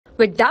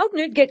With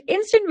Doubtnut, get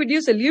instant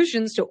video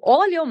solutions to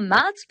all your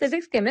maths,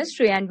 physics,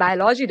 chemistry, and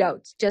biology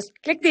doubts. Just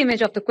click the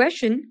image of the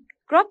question,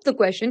 crop the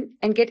question,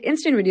 and get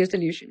instant video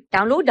solution.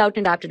 Download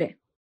Doubtnut app today.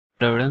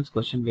 Prevalence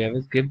question we have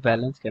is give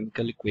balanced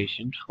chemical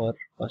equations for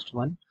first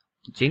one.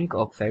 Zinc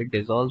oxide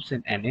dissolves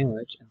in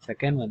NaOH, and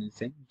second one is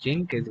saying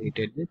zinc is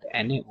heated with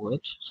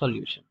NaOH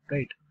solution,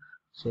 right?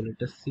 So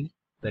let us see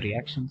the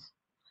reactions.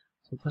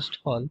 So first of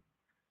all,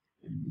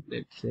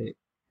 let's say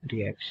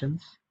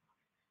reactions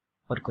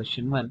for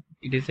question 1.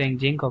 It is saying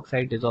zinc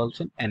oxide dissolves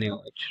in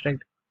NaOH, right?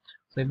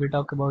 So if we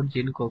talk about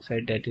zinc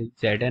oxide, that is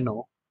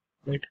ZnO,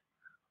 right?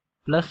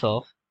 Plus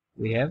of,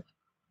 we have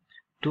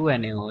 2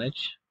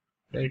 NaOH,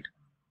 right?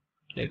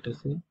 Let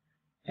us say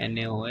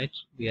NaOH,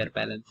 we are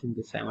balancing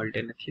this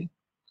simultaneously.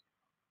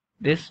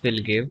 This will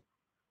give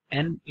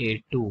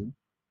Na2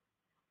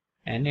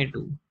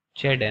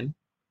 ZnO2,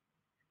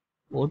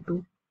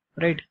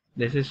 right?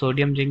 This is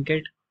sodium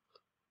zincate,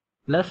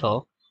 plus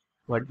of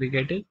what we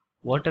get is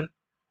water,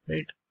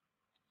 right?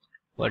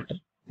 Water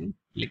in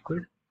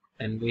liquid,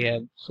 and we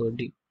have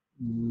sodium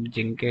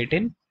zincate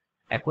in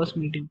aqueous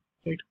medium,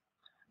 right?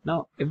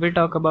 Now if we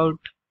talk about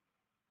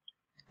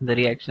the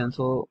reaction,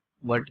 so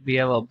what we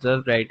have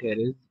observed right here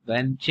is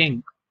when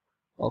zinc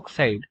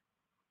oxide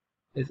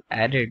is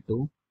added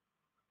to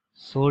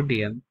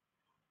sodium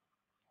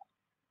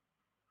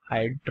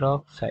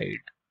hydroxide,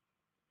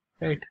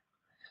 right?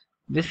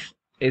 This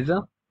is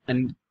a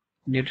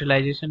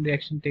neutralization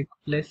reaction takes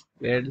place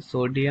where the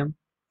sodium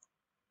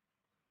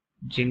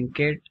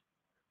zincate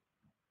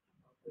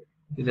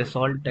is a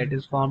salt that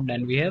is formed,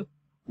 and we have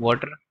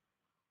water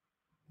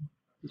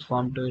is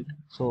formed to it.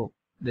 So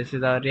this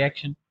is our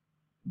reaction,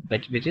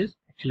 which is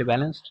actually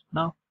balanced.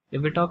 Now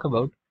if we talk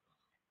about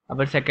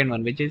our second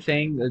one, which is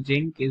saying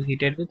zinc is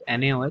heated with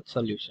NaOH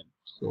solution,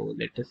 so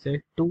let us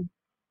say 2.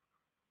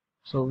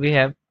 So we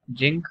have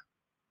zinc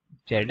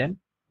Zn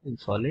in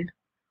solid,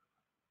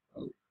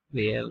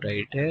 we have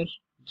right here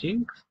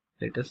zinc,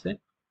 let us say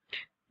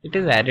it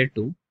is added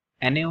to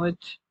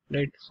NaOH,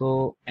 right?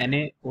 So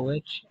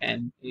NaOH,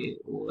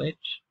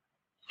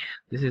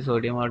 this is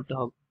sodium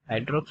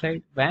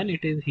hydroxide. When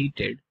it is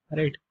heated,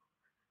 right,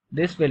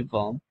 this will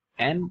form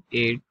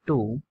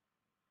Na2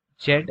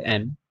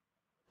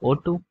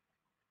 ZnO2,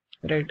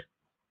 right,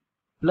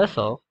 plus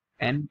of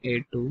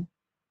Na2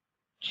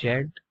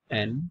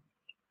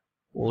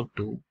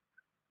 ZnO2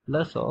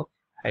 plus of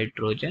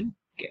hydrogen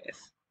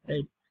gas,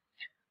 right?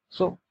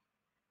 So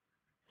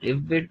if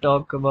we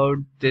talk about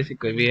this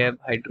equation, we have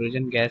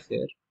hydrogen gas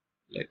here,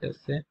 let us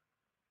say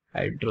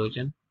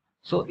hydrogen.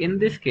 So in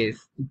this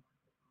case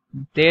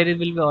there will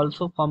be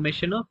also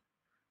formation of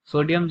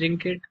sodium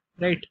zincate,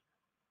 right?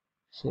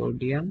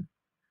 Sodium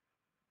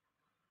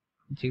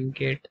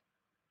zincate,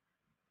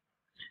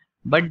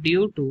 but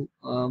due to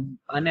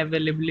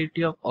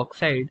unavailability of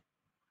oxide,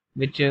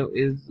 which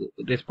is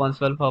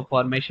responsible for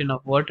formation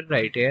of water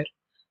right here,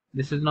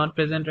 this is not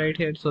present right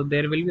here, so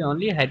there will be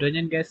only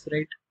hydrogen gas,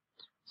 right?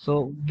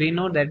 So we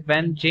know that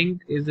when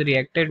zinc is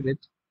reacted with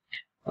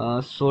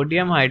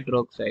sodium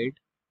hydroxide,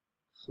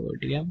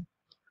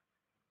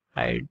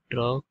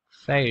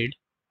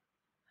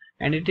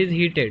 and it is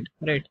heated,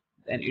 right?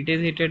 And it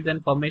is heated,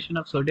 then formation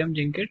of sodium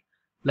zincate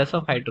plus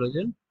of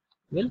hydrogen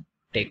will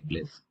take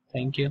place.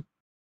 Thank you.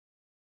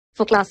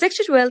 For class 6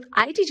 to 12,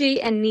 IIT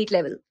JEE and NEET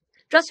level.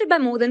 Trusted by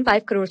more than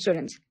 5 crore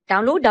students.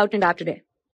 Download Doubtnut app today.